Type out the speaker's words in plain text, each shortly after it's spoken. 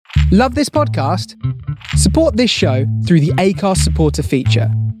Love this podcast? Support this show through the Acast supporter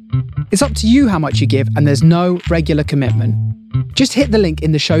feature. It's up to you how much you give, and there's no regular commitment. Just hit the link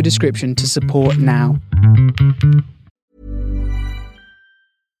in the show description to support now.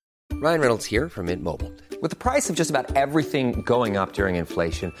 Ryan Reynolds here from Mint Mobile. With the price of just about everything going up during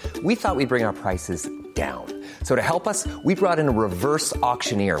inflation, we thought we'd bring our prices down. So to help us, we brought in a reverse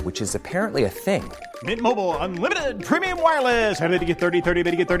auctioneer, which is apparently a thing. Mint Mobile Unlimited Premium Wireless. How to get 30, 30,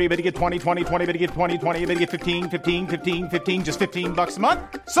 bit to get 30, bit to get 20, 20, 20, bit to get 20, 20, bit to get 15, 15, 15, 15, just $15 a month?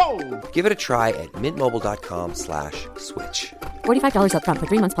 Sold! Give it a try at mintmobile.com/switch. $45 up front for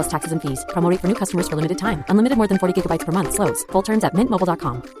 3 months plus taxes and fees. Promo rate for new customers for limited time. Unlimited more than 40 gigabytes per month. Slows full terms at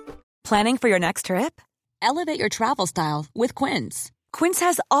mintmobile.com. Planning for your next trip? Elevate your travel style with Quince. Quince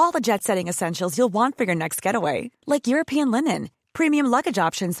has all the jet-setting essentials you'll want for your next getaway, like European linen, premium luggage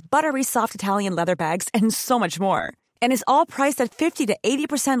options, buttery soft Italian leather bags, and so much more. And is all priced at 50 to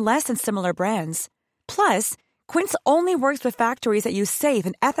 80% less than similar brands. Plus, Quince only works with factories that use safe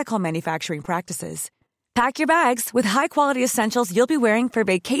and ethical manufacturing practices. Pack your bags with high-quality essentials you'll be wearing for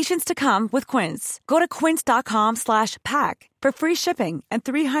vacations to come with Quince. Go to quince.com/pack for free shipping and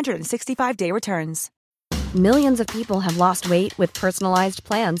 365-day returns. Millions of people have lost weight with personalized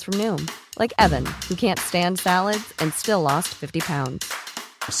plans from Noom. Like Evan, who can't stand salads and still lost 50 pounds.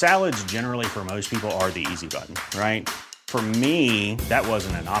 Salads generally for most people are the easy button, right? For me, that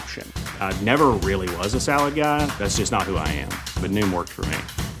wasn't an option. I never really was a salad guy. That's just not who I am. But Noom worked for me.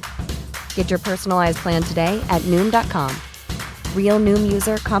 Get your personalized plan today at Noom.com. Real Noom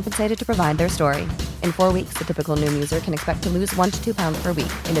user compensated to provide their story. In 4 weeks, the typical Noom user can expect to lose 1 to 2 pounds per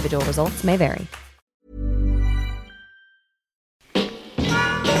week. Individual results may vary.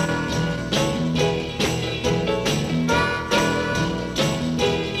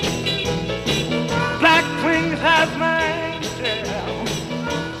 Black wings has my angel,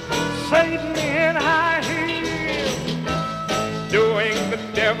 Satan in high heels, doing the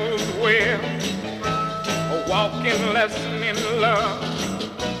devil's will, a walking lesson in love.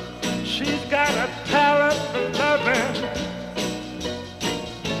 She's got a talent for loving,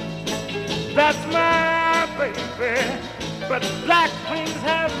 that's my baby, but black wings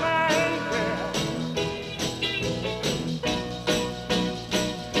have my angel.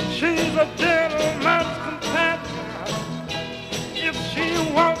 She's a gentleman's companion, if she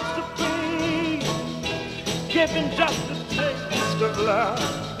wants to be given just a taste of love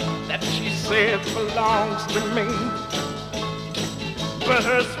that she says belongs to me. But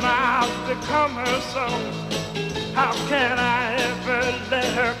her smile's become her soul. How can I ever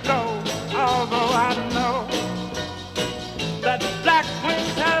let her go? Although I know that black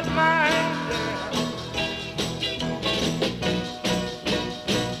wings has my angel.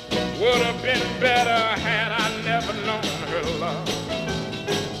 Would have been better had I never known her love.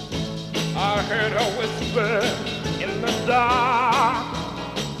 I heard her whisper in the dark.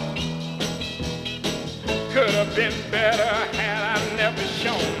 Could have been better had I never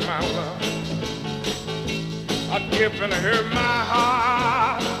shown my love. I've given her my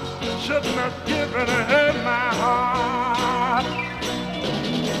heart. Shouldn't have given her my heart.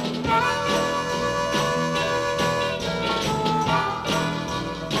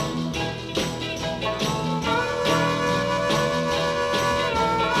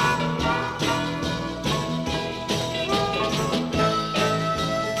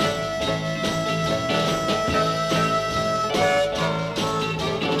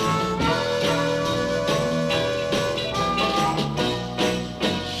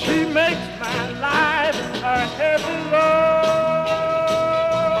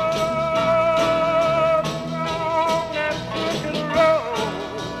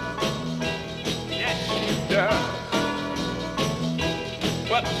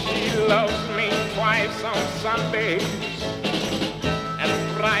 On Sundays and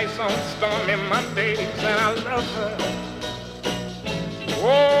thrice on stormy Mondays, and I love her.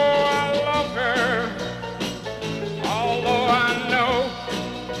 Oh, I love her. Although I know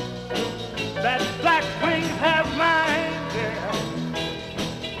that black wings have my angel,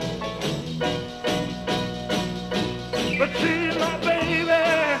 but she's my baby.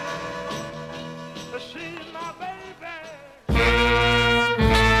 She's my baby.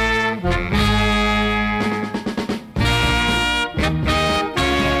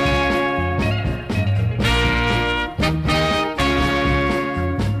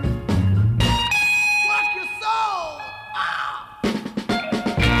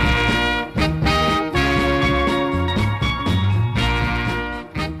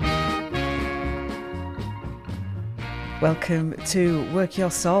 Welcome to Work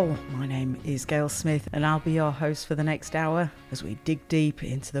Your Soul. My name is Gail Smith and I'll be your host for the next hour as we dig deep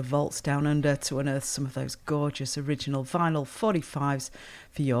into the vaults down under to unearth some of those gorgeous original vinyl 45s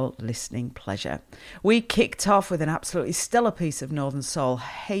for your listening pleasure. We kicked off with an absolutely stellar piece of Northern Soul,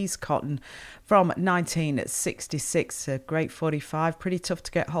 Haze Cotton, from 1966. A great 45, pretty tough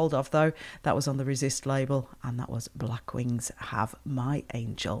to get hold of though. That was on the Resist label and that was Black Wings Have My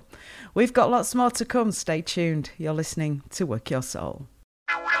Angel. We've got lots more to come, stay tuned. You're listening to Work Your Soul.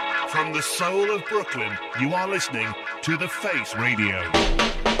 From the soul of Brooklyn, you are listening to The Face Radio.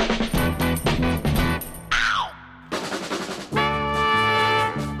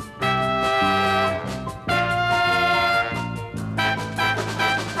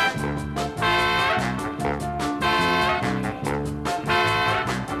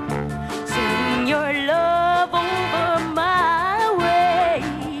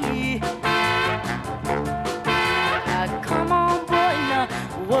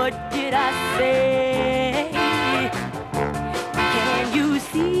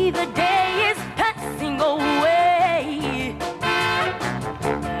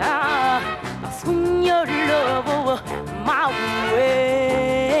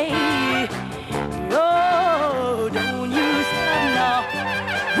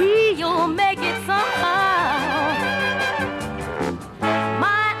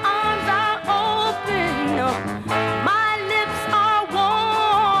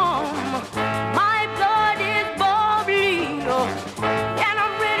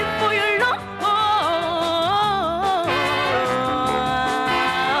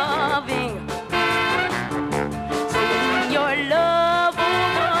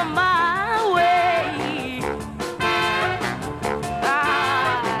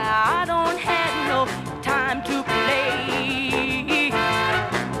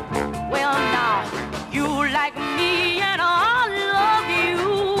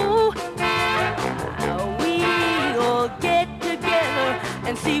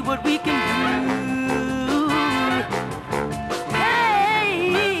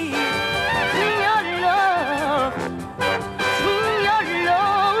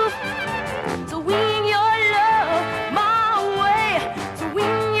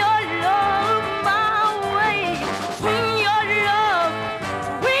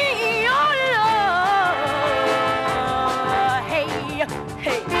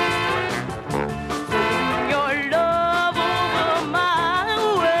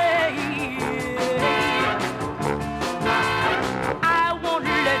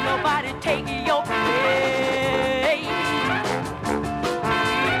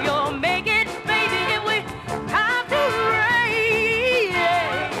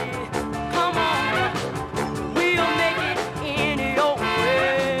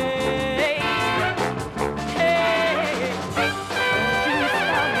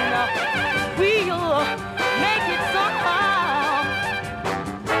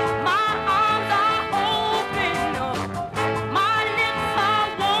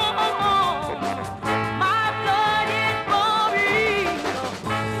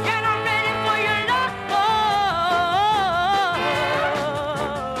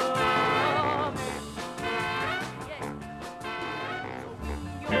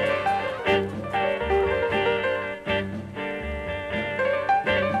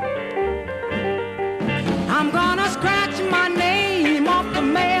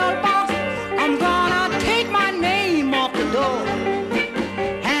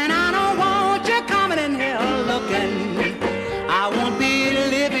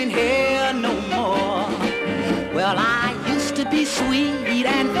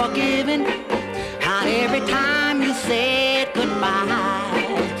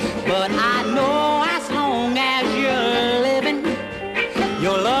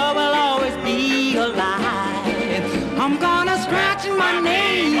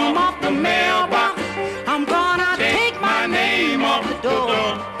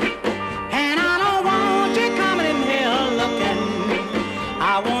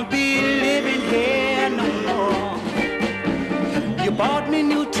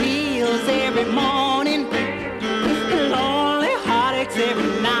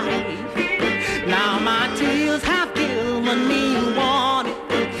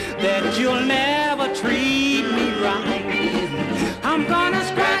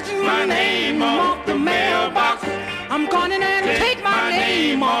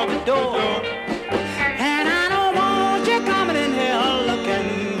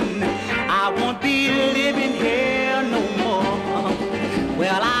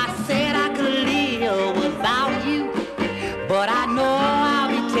 But I know I'll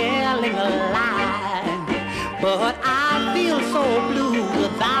be telling a lie. But I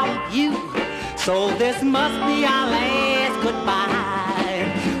So this must be our last goodbye.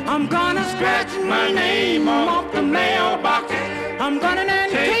 I'm gonna scratch my name off the mailbox. I'm gonna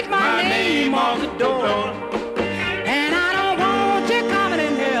take my name off the door. And I don't want you coming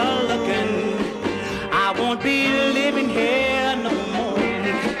in here looking. I won't be living here no more.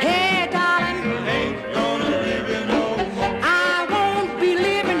 Hey, darling, ain't gonna live here no more. I won't be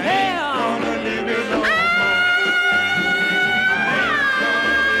living here. Ain't gonna live here no more.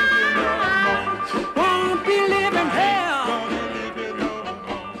 I won't be living here.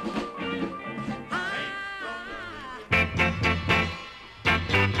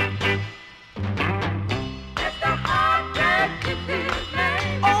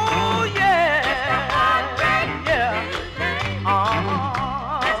 Oh yeah, yeah.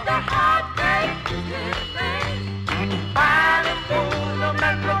 It's the heartbreak. Find and fool them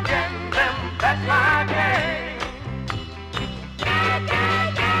and forget them. That's my game.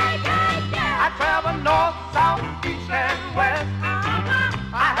 I travel north, south, east and west.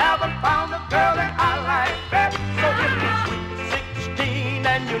 I haven't found a girl that I like best. So if you're sweet 16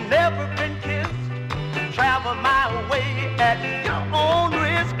 and you've never been kissed, travel my way at your own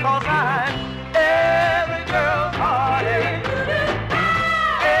risk, 'cause I'm every girl's heartache.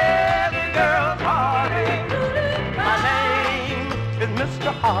 Every girl's heartache. My name is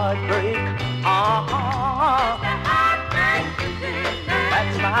Mr. Heartbreak.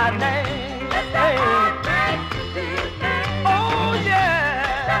 That's my name. Oh yeah.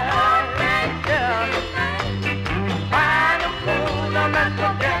 Yeah. Find a fool and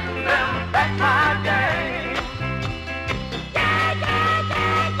forget them. That's my game.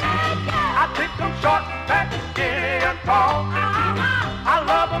 I pick them short, fat, skinny, and tall. I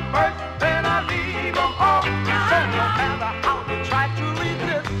love them first, then I leave them all. So no matter how you try to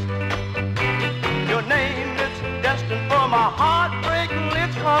resist, your name is destined for my heartbreaking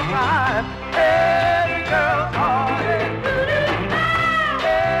lips, 'cause I'm every girl's heartache.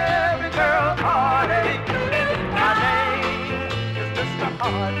 Every girl's heartache. My name is Mr.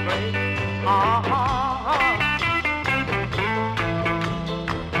 Heartbreak.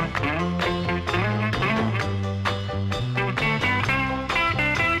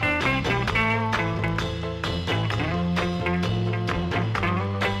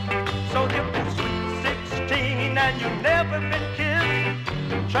 So if you're sweet 16 and you've never been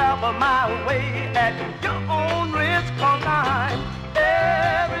kissed, travel my way at your own risk, 'cause I'm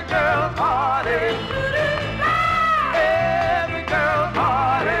every girl's heartache. Every girl's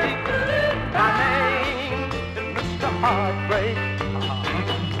heartache. My name is Mr. Heartbreak.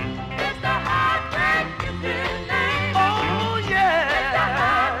 Mr. Heartbreak is his name. Oh yeah. Mr.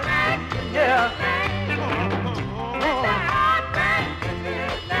 Heartbreak is his name. Mr. Heartbreak is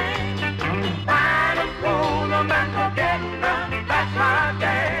his name. Find a fool and forget them. That's my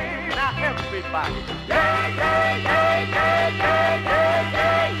game. Now everybody. Yeah, yeah, yeah, yeah, yeah, yeah,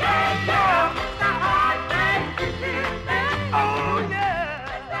 yeah, yeah, yeah. Mr. Heartbreak is his name. Oh yeah.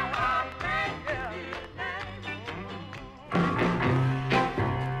 Mr. Heartbreak is his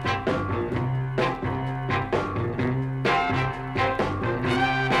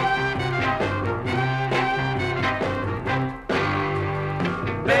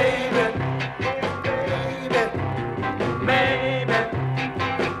Baby, baby,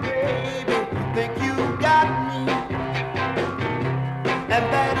 baby, think you got me, and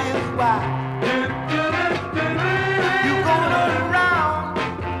that is why you going around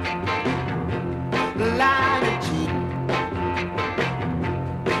lying and cheating.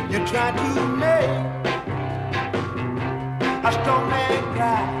 You try to make a strong man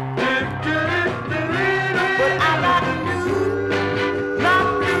cry, but I got news, not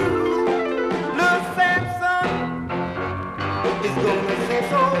news. Little Samson is gonna say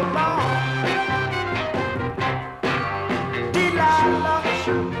so long. Delilah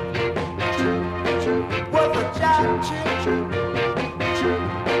was a child chick,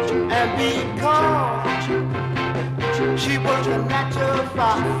 and because she was a natural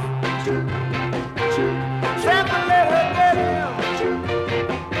fox, Samson let her get him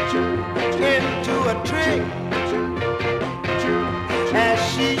into a trick, as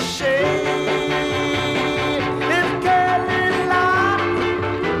she shaved his curly locks.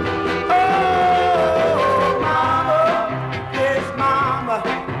 Oh, mama, yes, mama,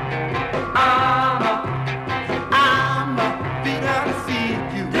 I'm a big feed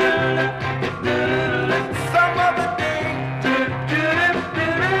you. Some of the day,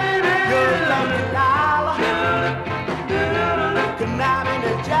 you're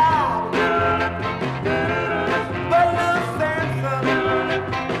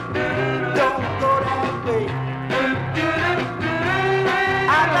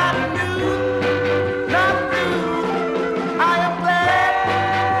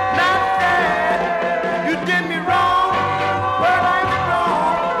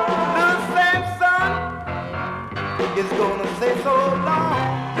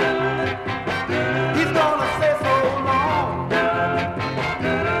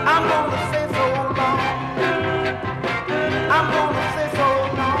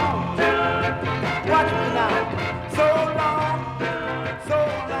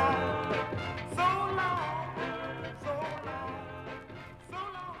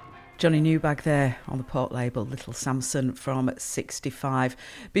Johnny Newbag there on the port label, Little Samson from 65.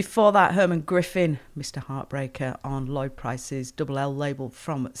 Before that, Herman Griffin, Mr. Heartbreaker on Lloyd Price's Double L label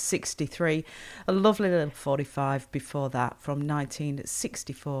from 63. A lovely little 45 before that from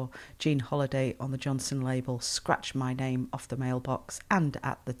 1964. Gene Holiday on the Johnson label, Scratch My Name Off the Mailbox. And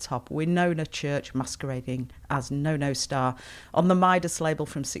at the top, Winona Church masquerading as No Star on the Midas label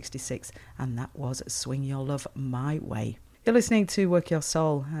from 66. And that was Swing Your Love My Way. You're listening to Work Your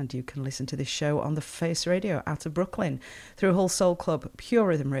Soul, and you can listen to this show on the Face Radio out of Brooklyn through Hull Soul Club, Pure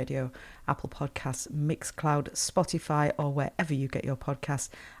Rhythm Radio, Apple Podcasts, Mixcloud, Spotify, or wherever you get your podcasts,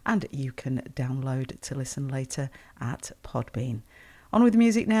 and you can download to listen later at Podbean. On with the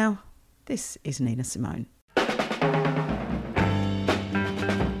music now. This is Nina Simone.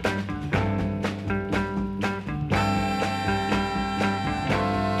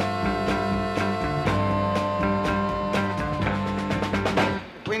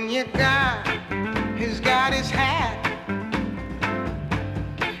 He's got his hat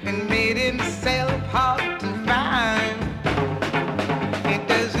and made himself hard to find. It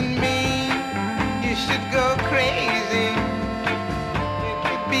doesn't mean you should go crazy. It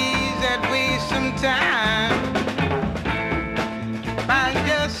could be that way sometime. Find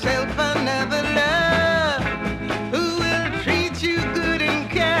yourself another love who will treat you good and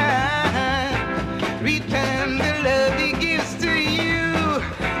kind. Return the love he gives to you.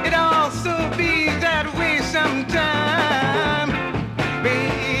 It also be that way sometime,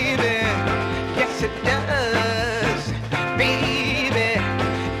 baby. Yes, it does, baby.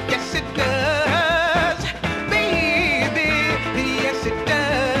 Yes, it does, baby. Yes, it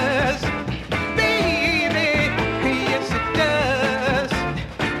does, baby. Yes, it does,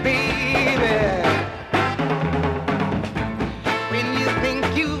 baby. When you think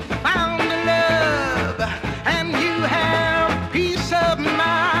you found love and you have peace of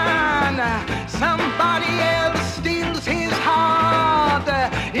mind, somebody else steals his heart.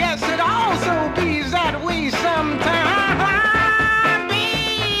 Yes, it also be that way sometime,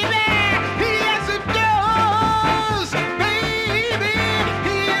 baby. Yes, it does, baby.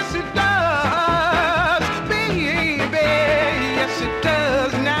 Yes, it does, baby. Yes, it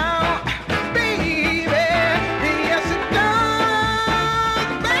does now, baby. Yes, it does,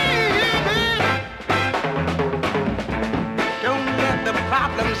 baby. Don't let the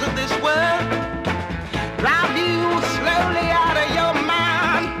problems of this world drive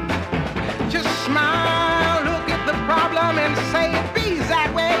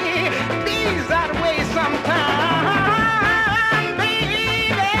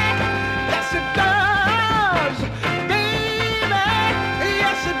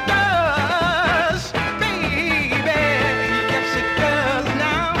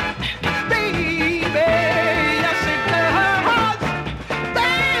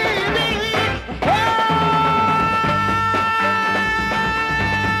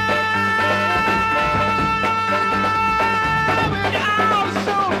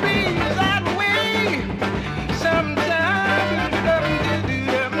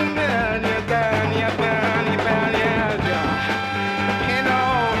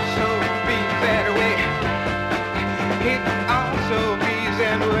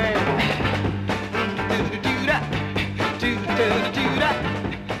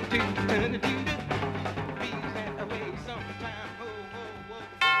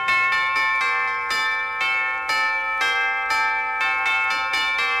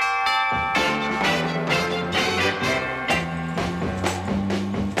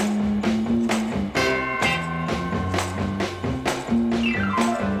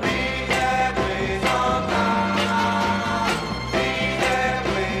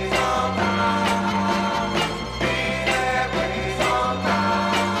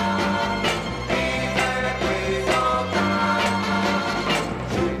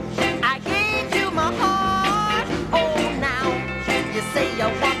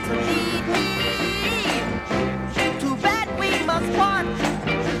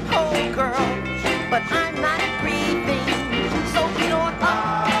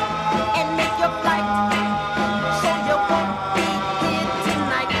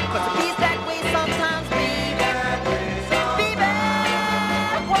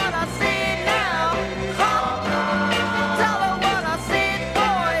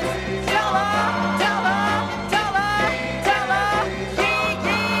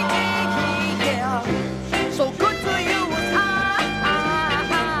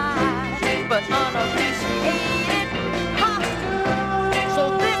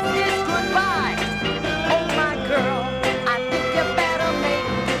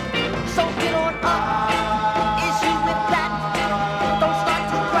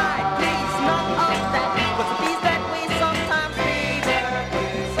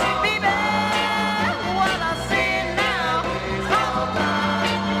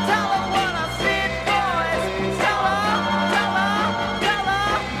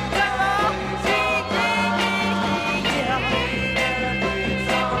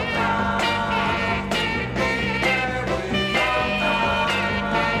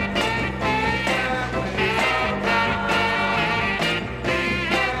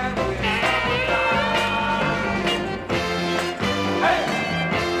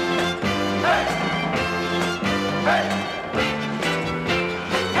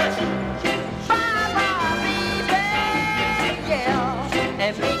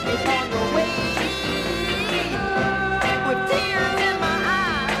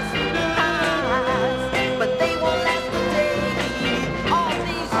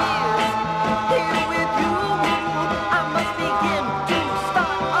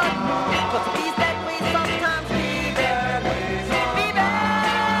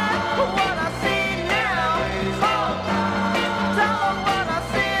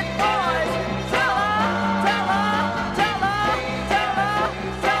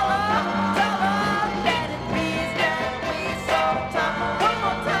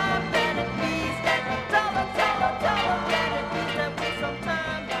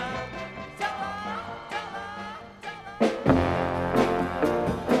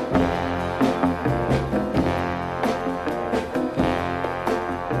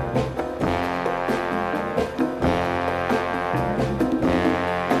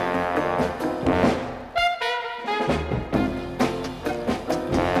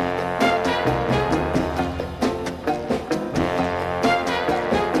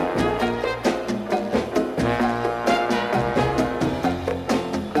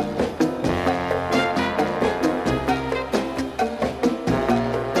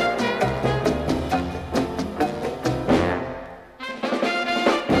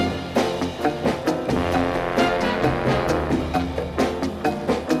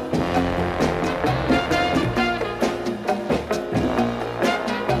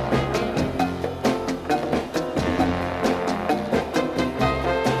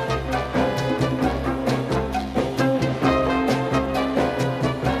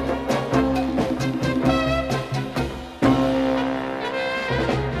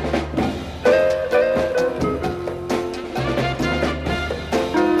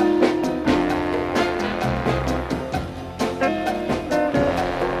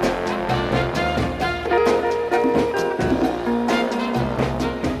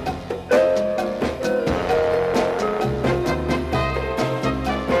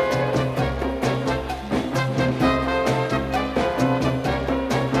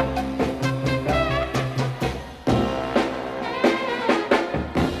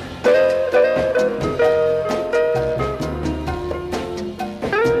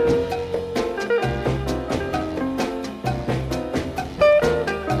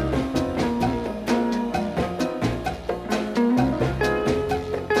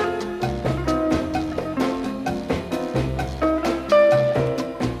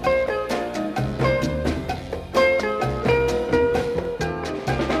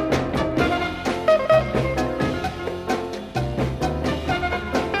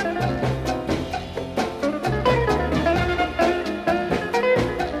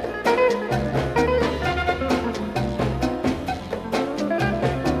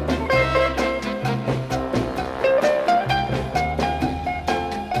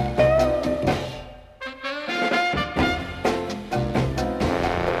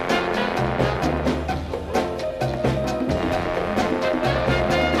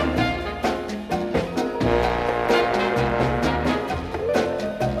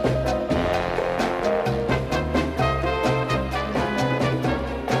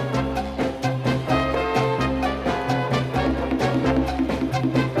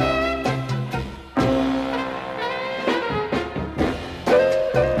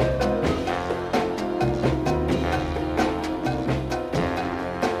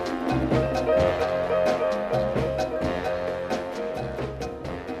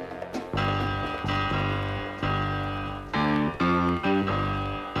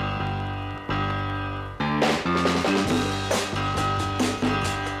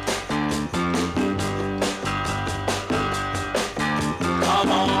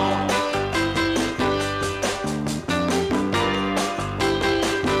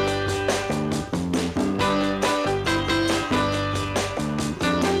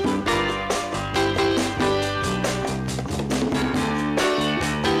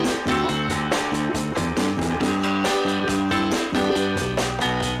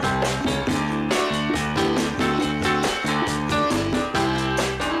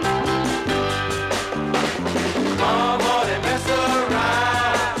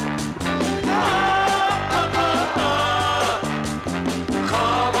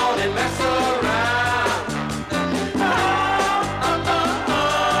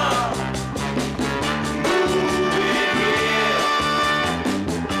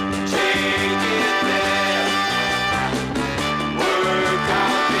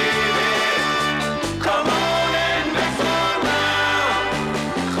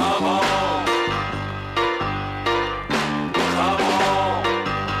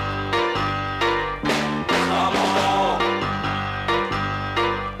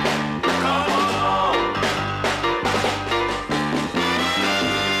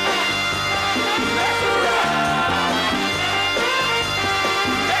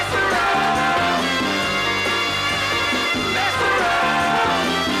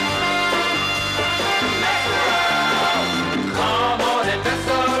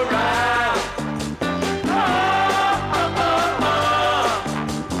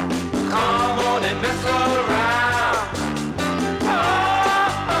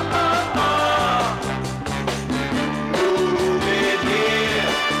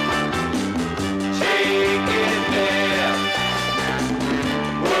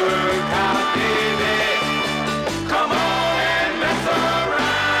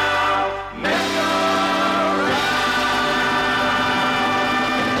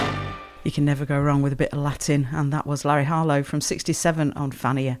You can never go wrong with a bit of Latin, and that was Larry Harlow from 67 on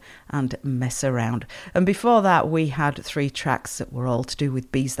Fania and Mess Around. And before that, we had 3 tracks that were all to do with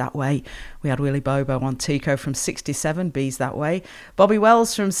Bees That Way. We had Willie Bobo on Tico from 67, Bees That Way. Bobby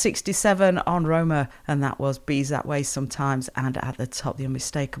Wells from 67 on Roma, and that was Bees That Way Sometimes. And at the top, the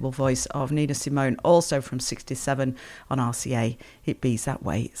unmistakable voice of Nina Simone, also from 67 on RCA, It Bees That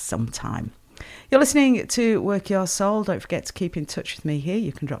Way Sometime. You're listening to Work Your Soul. Don't forget to keep in touch with me here.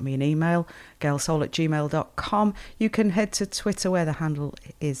 You can drop me an email, gailsoul@gmail.com. You can head to Twitter where the handle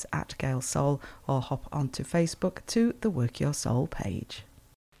is @gailsoul, or hop onto Facebook to the Work Your Soul page.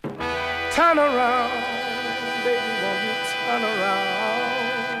 Turn around, baby, won't you turn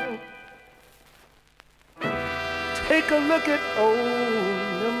around? Take a look at old memory.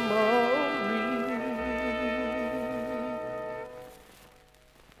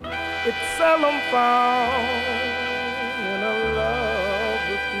 It's seldom found in a love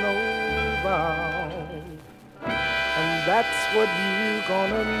with no bound, and that's what you're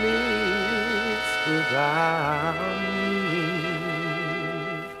gonna miss without me.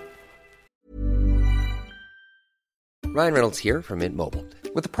 Ryan Reynolds here from Mint Mobile.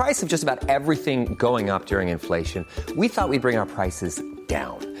 With the price of just about everything going up during inflation, we thought we'd bring our prices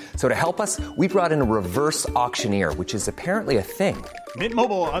down. So to help us, we brought in a reverse auctioneer, which is apparently a thing. Mint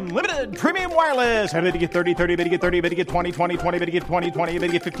Mobile Unlimited Premium Wireless. How to get 30, 30, bit to get 30, bit to get 20, 20, 20, bit to get 20, 20, bit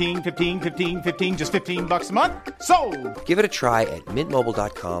to get 15, 15, 15, 15, just $15 a month? Sold! Give it a try at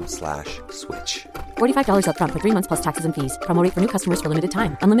mintmobile.com/switch. $45 up front for 3 months plus taxes and fees. Promo rate for new customers for limited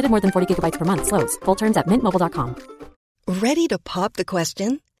time. Unlimited more than 40 gigabytes per month. Slows full terms at mintmobile.com. Ready to pop the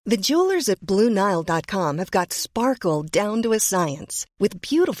question? The jewelers at BlueNile.com have got sparkle down to a science with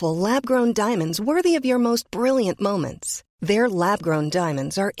beautiful lab-grown diamonds worthy of your most brilliant moments. Their lab-grown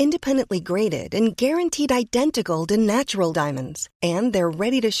diamonds are independently graded and guaranteed identical to natural diamonds, and they're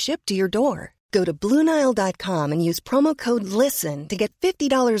ready to ship to your door. Go to BlueNile.com and use promo code LISTEN to get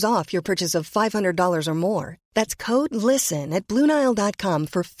 $50 off your purchase of $500 or more. That's code LISTEN at BlueNile.com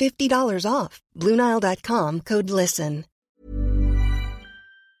for $50 off. BlueNile.com, code LISTEN.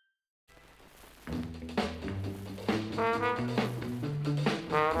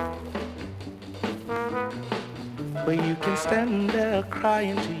 Where you can stand there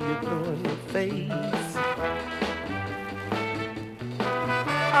crying till you're blue in the face.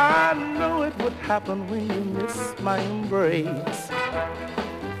 I know it would happen when you miss my embrace.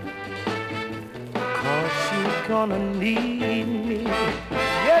 'Cause you're gonna need me.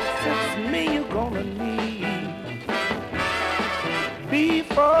 Yes, it's me you're gonna need.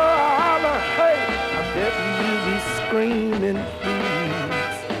 Before all the hurt, I bet you'll be screaming, please.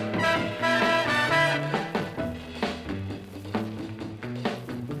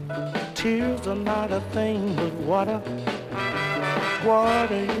 Tears are not a thing but water.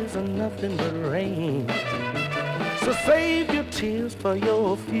 Water isn't nothing but rain. So save your tears for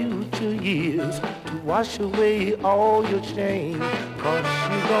your future years to wash away all your shame. 'Cause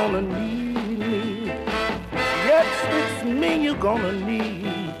you're gonna need me. Yes, it's me you're gonna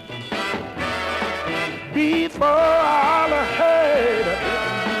need. Before all the hurt, I bet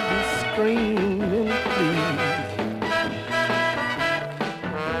you'll be screaming, please.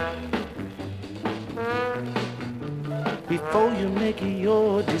 Before you make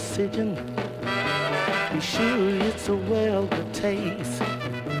your decision, be sure it's a well good taste.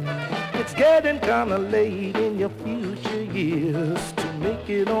 It's getting kinda late in your future years to make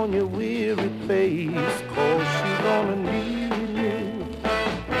it on your weary face. 'Cause you're gonna need me.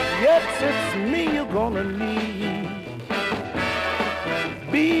 Yes, it's me you're gonna need.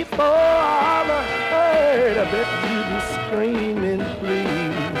 Before all the hurt, I bet you'll be screaming,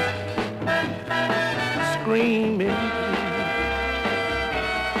 please. Screaming,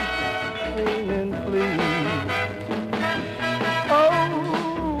 screaming, please. Oh,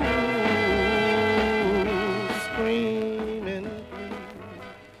 screaming,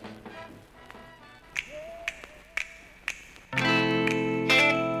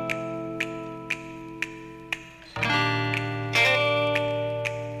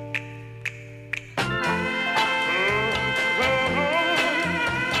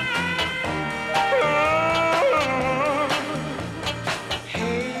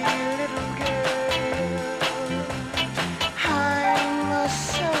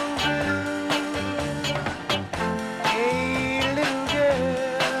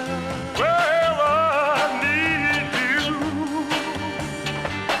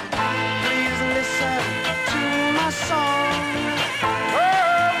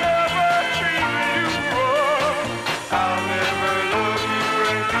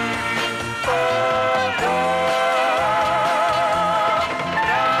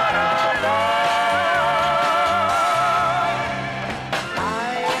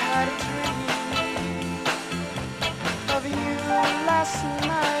 last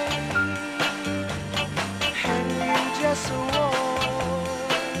night, and you just walked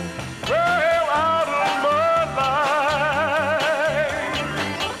well out of my life.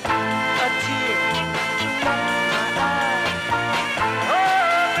 A tear left my eye. I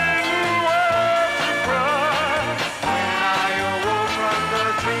didn't want to cry. When I awoke from the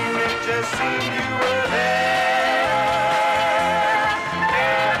dream, it just seemed you were there.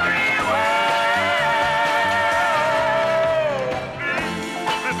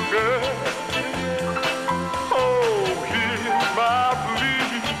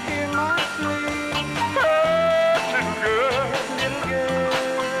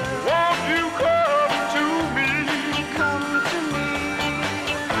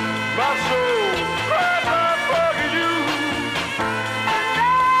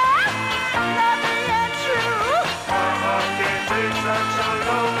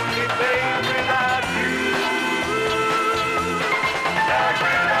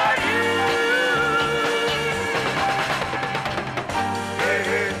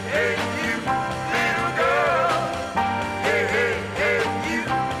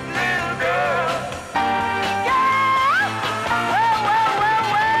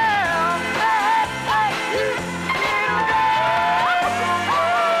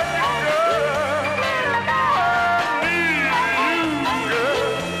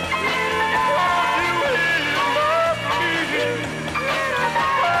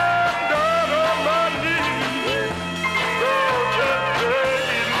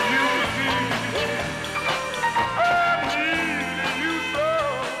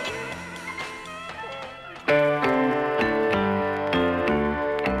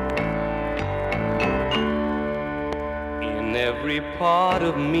 Part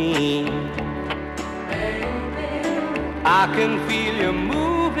of me, I can feel you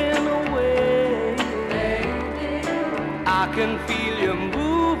moving away. I can feel you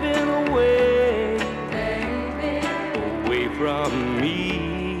moving away, away from me.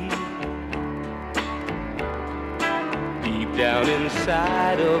 Deep down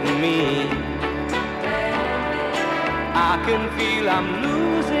inside of me, I can feel I'm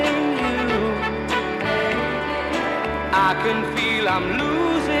losing you. I can feel I'm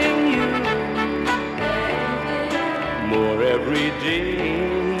losing you more every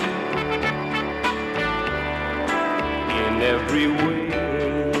day, in every way.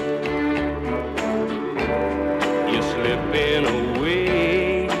 You're slipping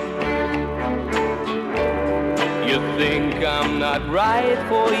away. You think I'm not right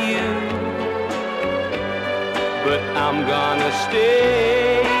for you, but I'm gonna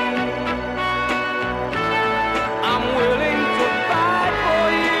stay. I'm willing to fight for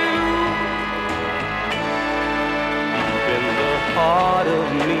you. Deep in the heart of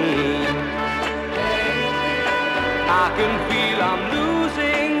me, I can feel I'm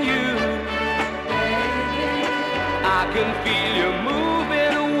losing you. I can feel you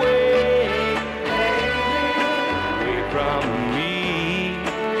moving away, away from me.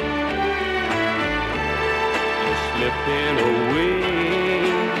 You're slipping away.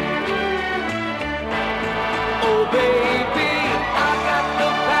 Oh baby, I got the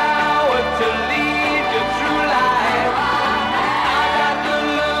power to lead you through life. I got the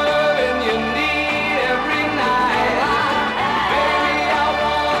loving you need every night. Baby, I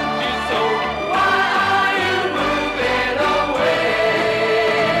want you so. Why are you moving away?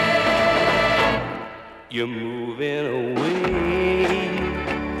 You're moving away.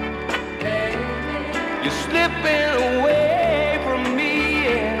 You're slipping away from me.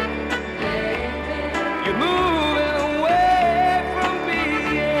 You're moving away from me,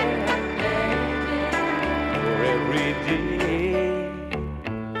 for every day.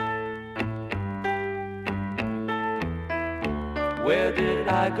 Where did I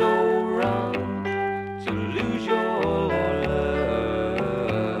go wrong to lose your love?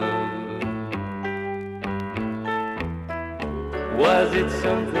 Was it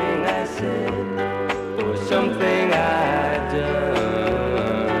something I said or something I done?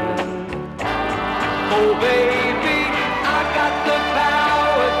 Oh baby, I got the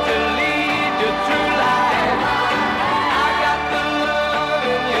power to lead you through life. I got the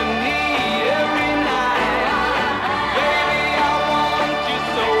loving you need every night. Baby, I want you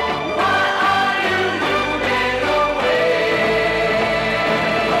so. Why are you moving away?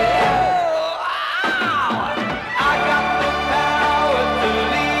 Oh, I got the power to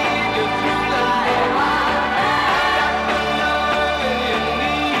lead you through life. I got the loving you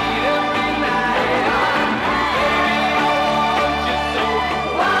need every night.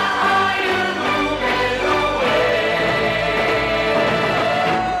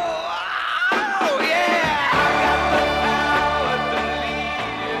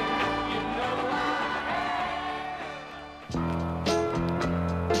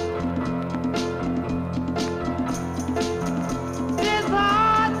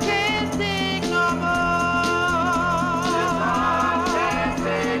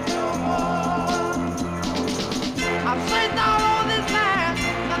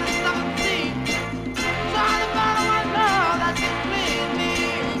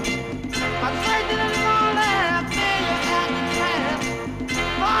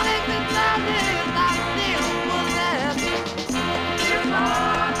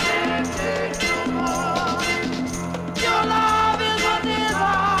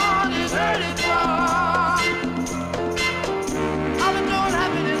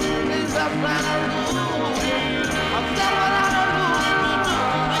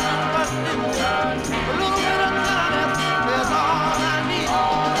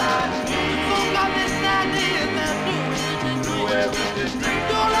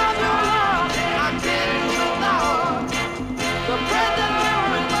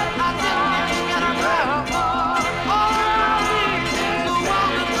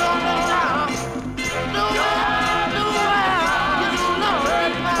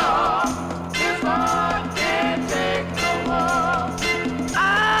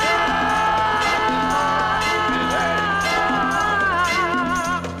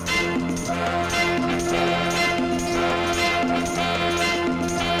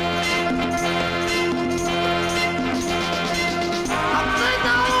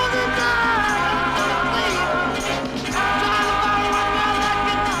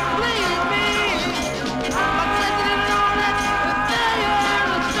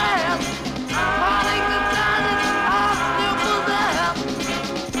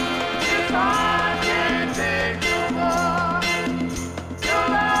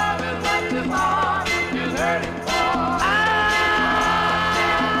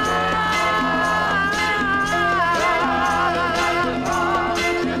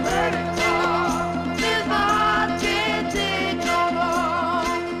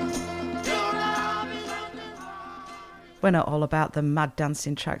 we're not all about the mad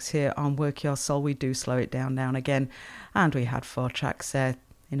dancing tracks here on Work Your Soul. We do slow it down now and again. And we had 4 tracks there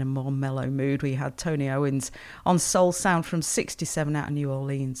in a more mellow mood. We had Tony Owens on Soul Sound from 67 out of New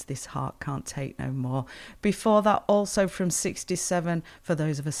Orleans, This Heart Can't Take No More. Before that, also from 67, for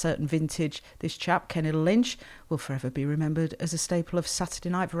those of a certain vintage, this chap, Kenny Lynch, will forever be remembered as a staple of Saturday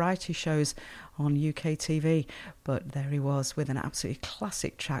night variety shows on UK TV. But there he was with an absolutely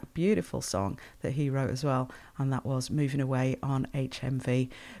classic track, beautiful song that he wrote as well, and that was Moving Away on HMV.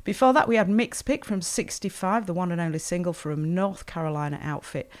 Before that, we had Mix Pick from 65, the one and only single from North Carolina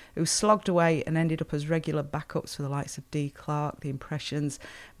outfit, who slogged away and ended up as regular backups for the likes of Dee Clark, The Impressions,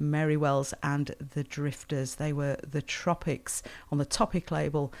 Mary Wells and The Drifters. They were the Tropics on the Topic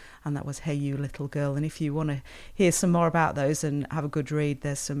label, and that was Hey You Little Girl. And if you want to hear some more about those and have a good read,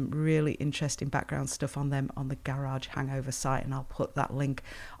 there's some really interesting background stuff on them on the Garage Hangover site, and I'll put that link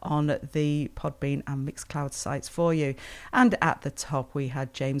on the Podbean and Mixcloud sites for you. And at the top we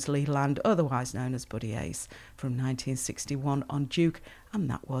had James Leland, otherwise known as Buddy Ace, from 1961 on Duke, and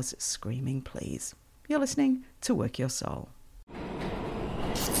that was Screaming Please. You're listening to Work Your Soul.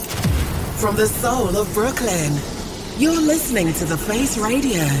 From the soul of Brooklyn, you're listening to The Face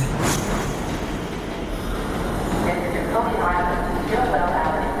Radio.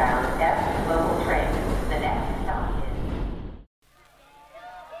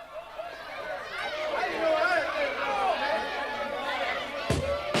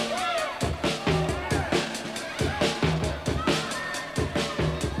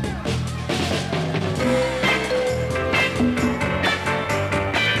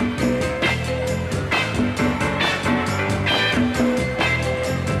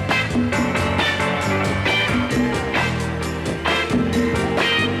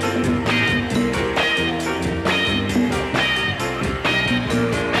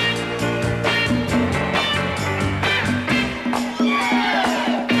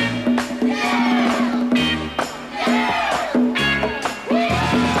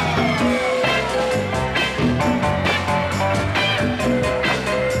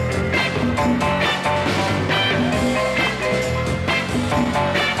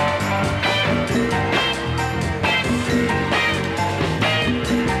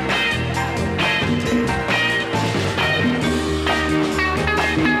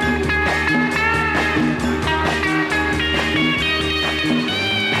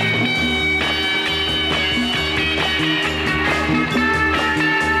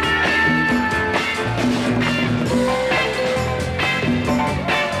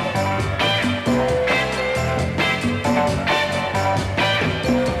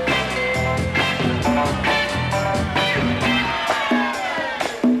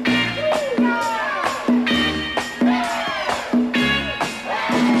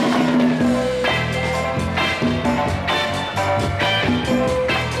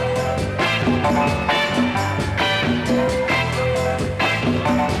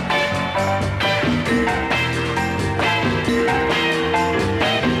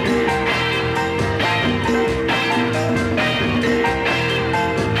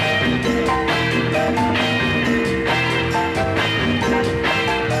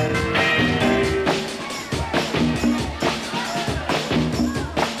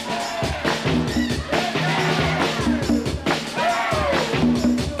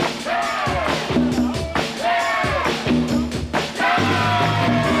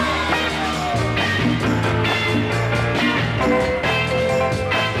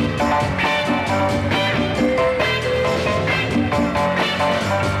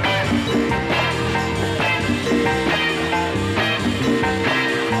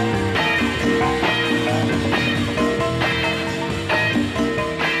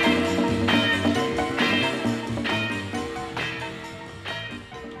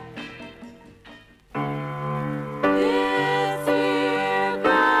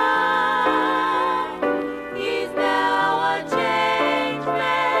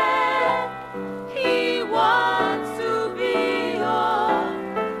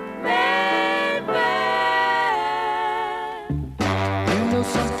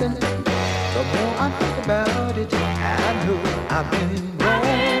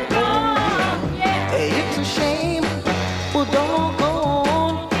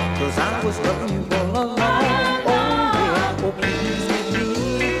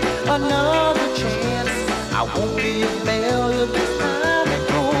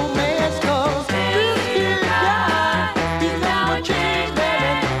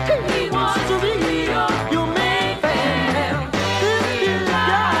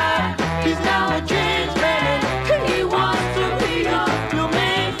 He wants to be your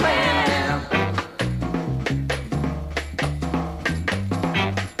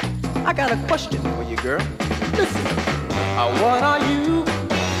I got a question for you, girl. Listen, what are you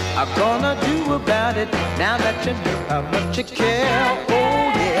gonna do about it now that you know how much you care?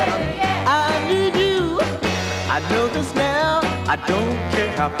 Oh yeah, I need you. I know this now. I don't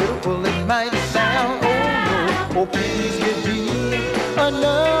care how beautiful it might sound. Oh no, oh please give me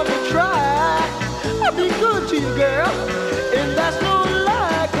another try. I'll be good to you, girl, and that's no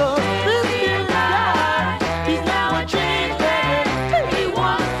lie. 'Cause this is guy, he's now a changed man. He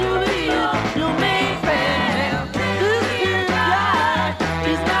wants to be your main fan. This is guy,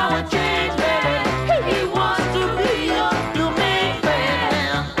 he's now a changed man. He wants to be your main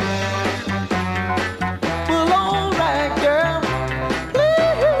fan. Well, all right, girl,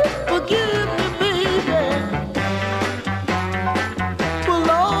 please forgive me, baby. Well,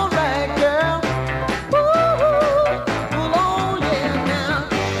 all right, girl. Well, oh yeah, now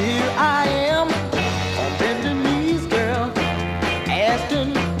here I am on bended knees, girl,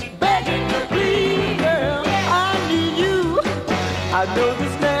 asking, begging you, please, girl, I need you. I know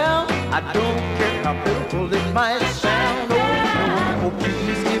this now. I don't care how beautiful it might sound. Oh no, oh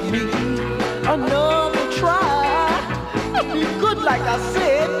please give me another try. I'll be good, like I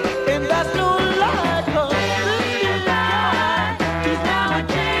said, and that's no lie. 'Cause this is guy, he's now a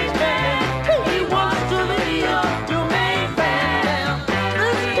changed man. He wants to be your main fan now.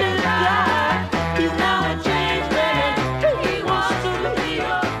 This is guy, he's now a changed man. He wants to be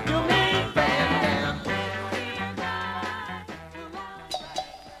your main fan now.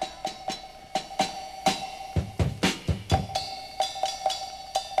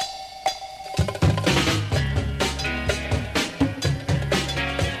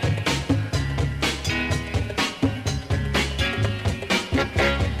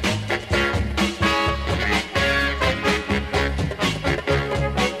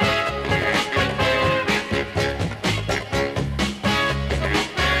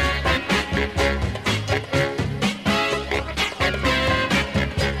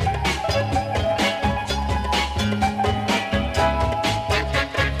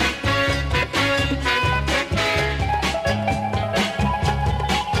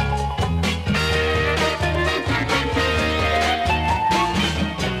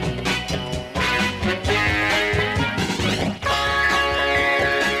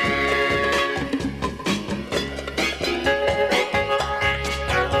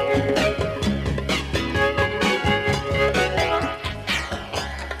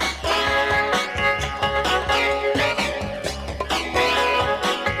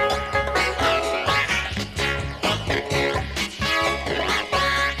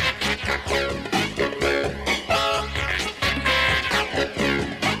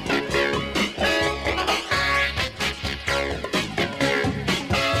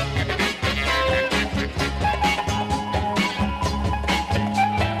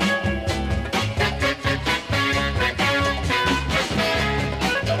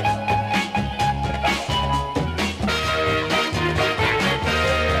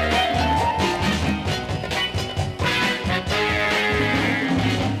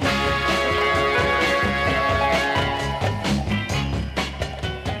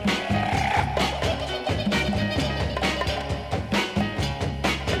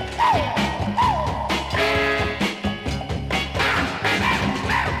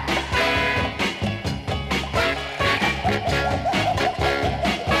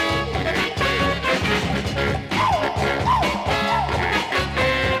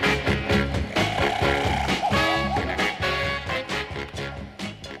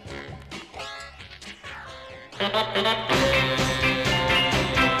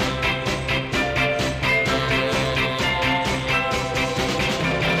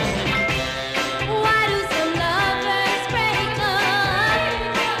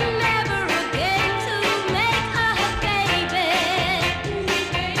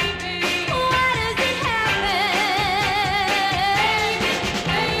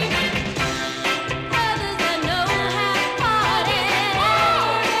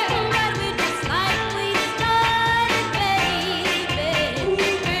 But we just like we started.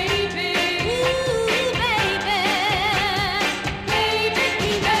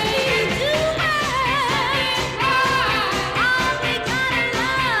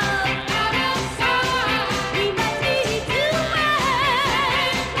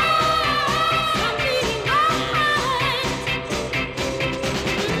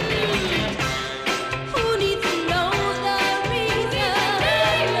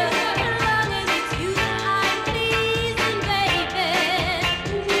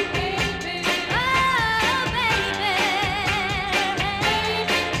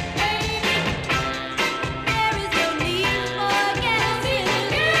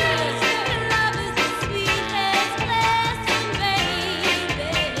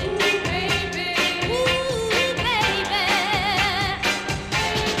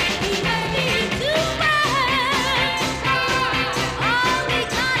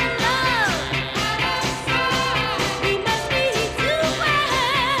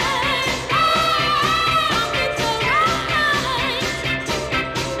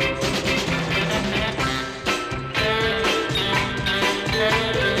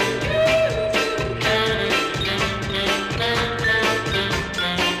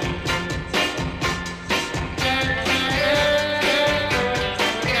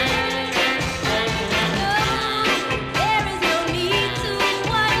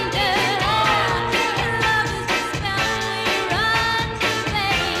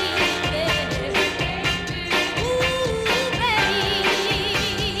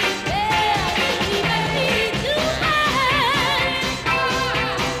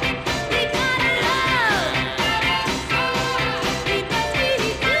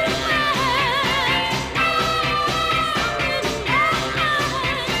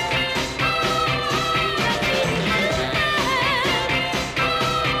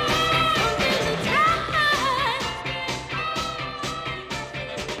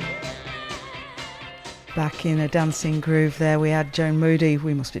 Back in a dancing groove there, we had Joan Moody,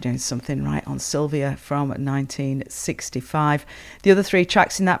 We Must Be Doing Something Right, on Sylvia from 1965. The other three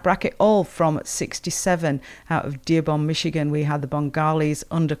tracks in that bracket, all from 67. Out of Dearborn, Michigan, we had the Bengalis,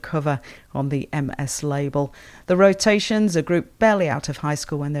 Undercover, on the MS label. The Rotations, a group barely out of high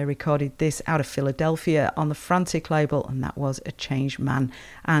school when they recorded this, out of Philadelphia on the Frantic label, and that was A Changed Man.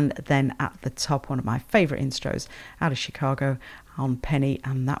 And then at the top, one of my favourite intros, out of Chicago, on Penny,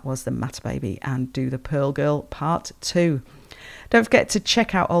 and that was the Matter Baby and Do the Pearl Girl Part 2. Don't forget to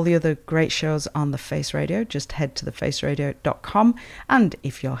check out all the other great shows on The Face Radio. Just head to thefaceradio.com, and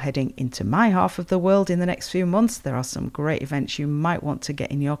if you're heading into my half of the world in the next few months, there are some great events you might want to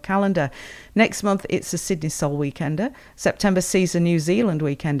get in your calendar. Next month it's the Sydney Soul Weekender, September sees the New Zealand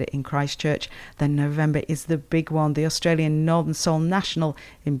Weekender in Christchurch, then November is the big one, the Australian Northern Soul National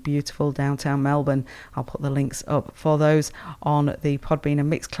in beautiful downtown Melbourne. I'll put the links up for those on the Podbean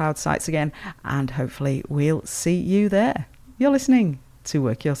and Mixcloud sites again, and hopefully we'll see you there. You're listening to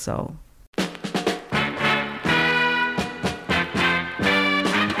Work Your Soul. In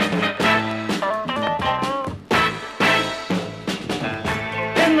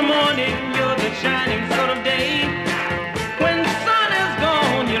the morning, you're the shining sort of day. When the sun is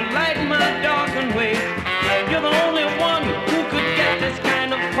gone, you light my darkened way. You're the only one who could get this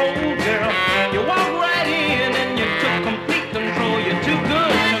kind of cold, girl. You walk right in and you took complete control. You're too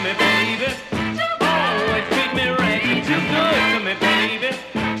good to me, baby. Always treat me right. You're too good to me, baby.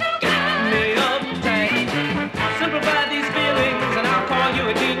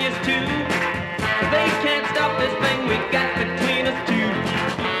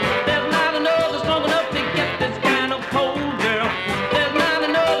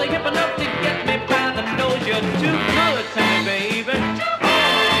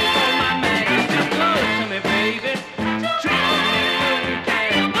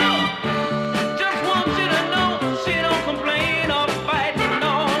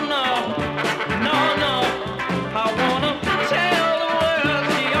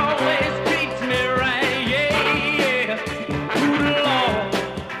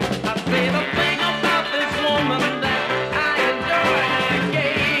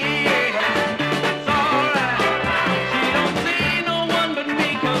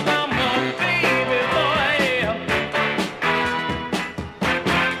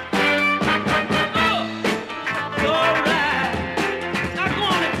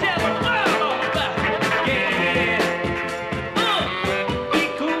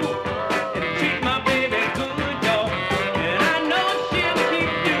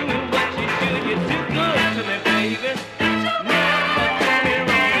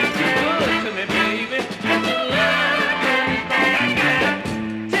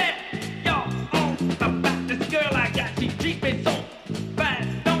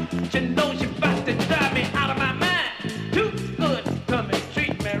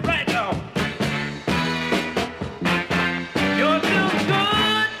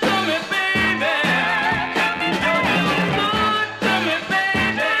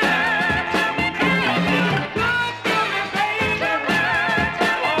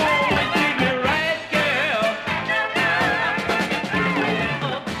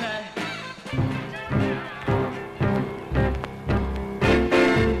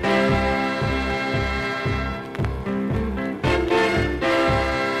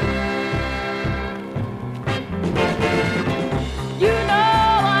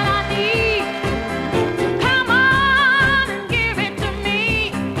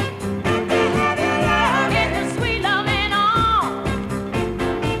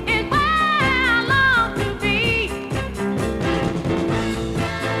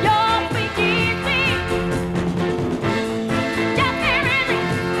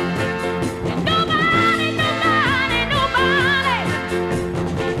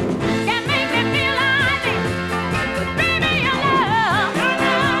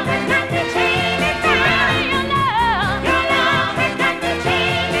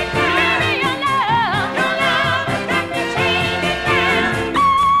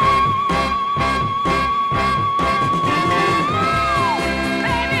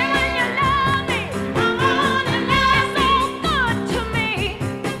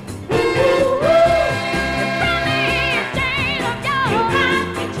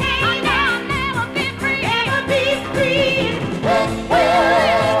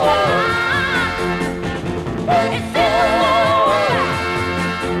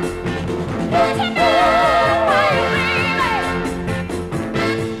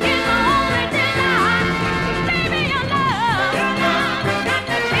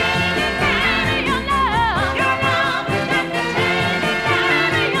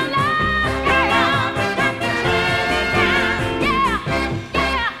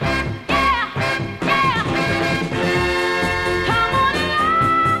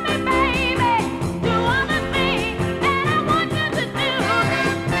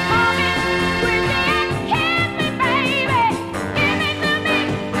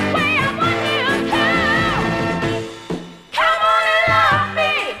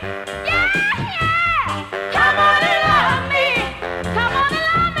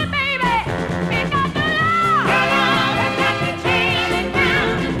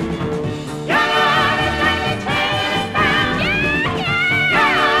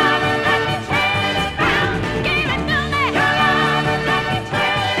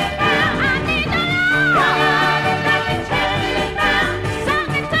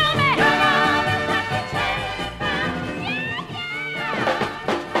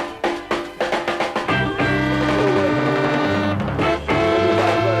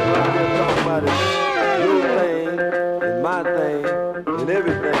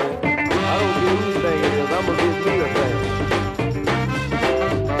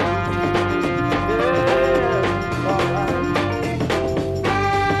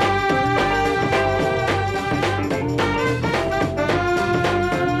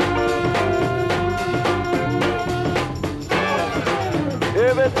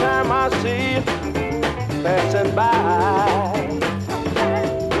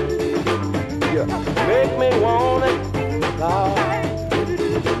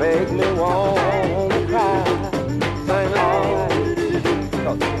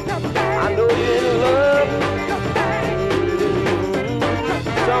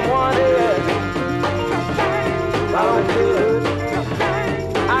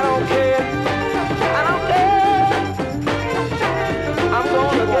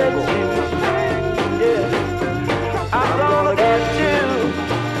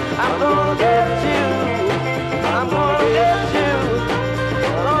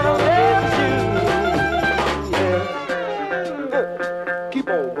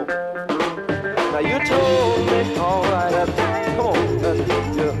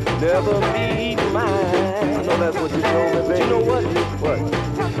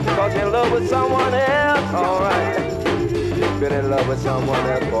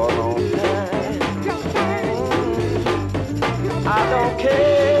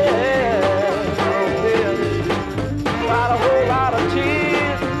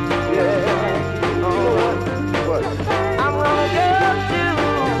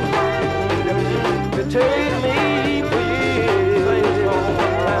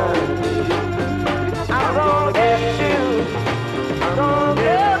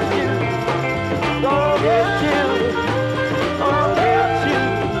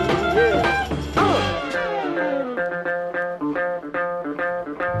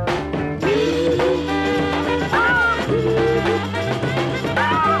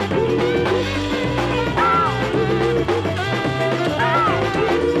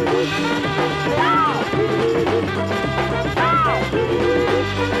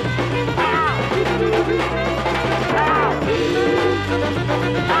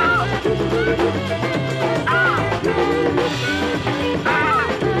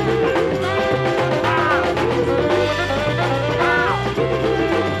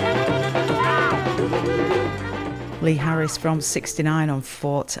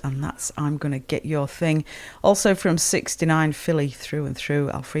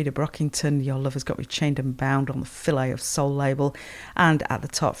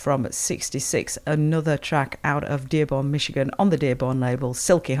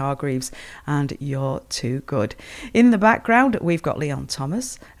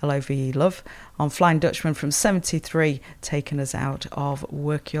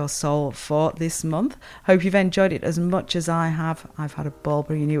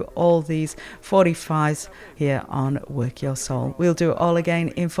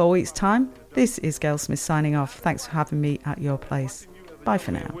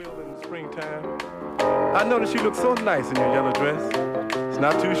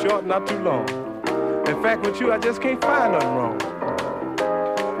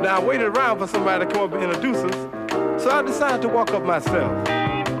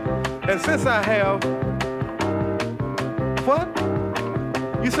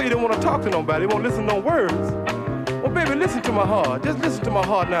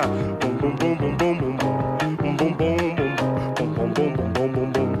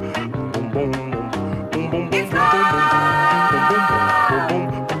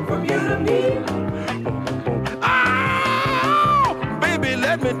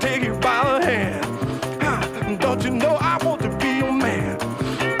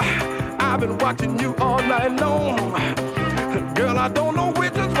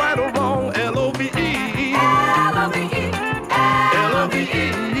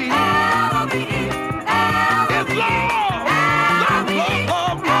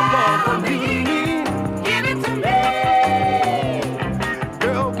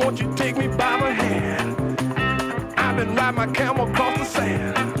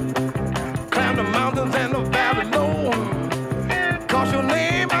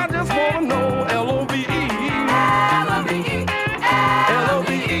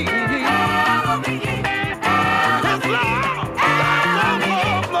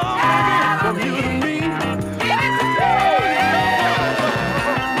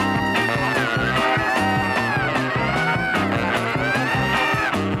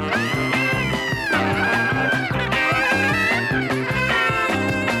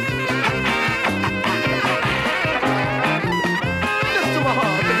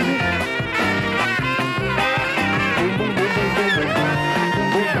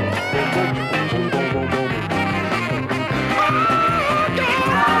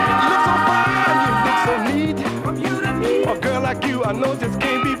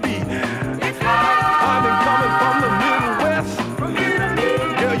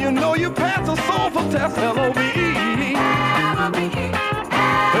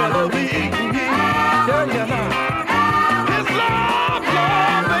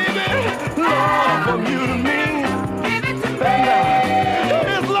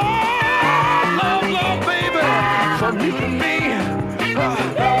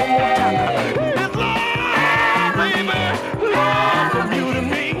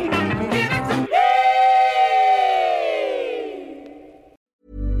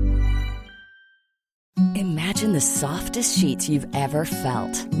 softest sheets you've ever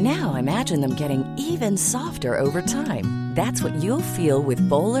felt. Now imagine them getting even softer over time. That's what you'll feel with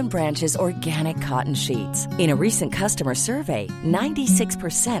Boll & Branch's organic cotton sheets. In a recent customer survey,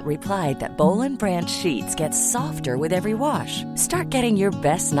 96% replied that Boll & Branch sheets get softer with every wash. Start getting your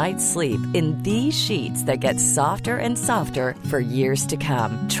best night's sleep in these sheets that get softer and softer for years to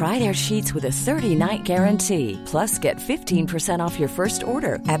come. Try their sheets with a 30-night guarantee. Plus, get 15% off your first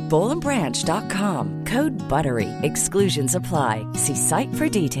order at bollandbranch.com. Code BUTTERY. Exclusions apply. See site for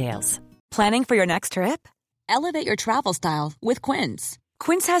details. Planning for your next trip? Elevate your travel style with Quince.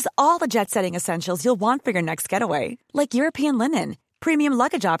 Quince has all the jet-setting essentials you'll want for your next getaway, like European linen, premium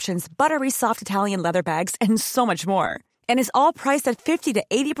luggage options, buttery soft Italian leather bags, and so much more. And is all priced at 50 to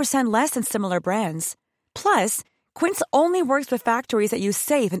 80% less than similar brands. Plus, Quince only works with factories that use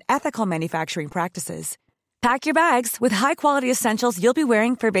safe and ethical manufacturing practices. Pack your bags with high-quality essentials you'll be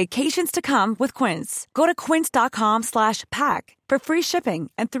wearing for vacations to come with Quince. Go to quince.com/pack for free shipping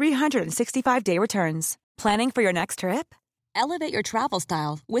and 365-day returns. Planning for your next trip? Elevate your travel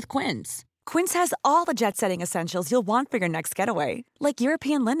style with Quince. Quince has all the jet-setting essentials you'll want for your next getaway, like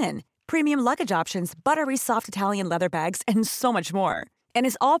European linen, premium luggage options, buttery soft Italian leather bags, and so much more. And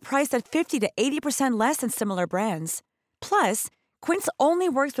is all priced at 50 to 80% less than similar brands. Plus, Quince only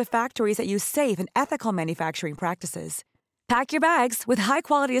works with factories that use safe and ethical manufacturing practices. Pack your bags with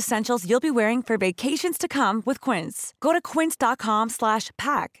high-quality essentials you'll be wearing for vacations to come with Quince. Go to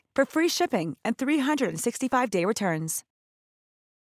quince.com/pack for free shipping and 365-day returns.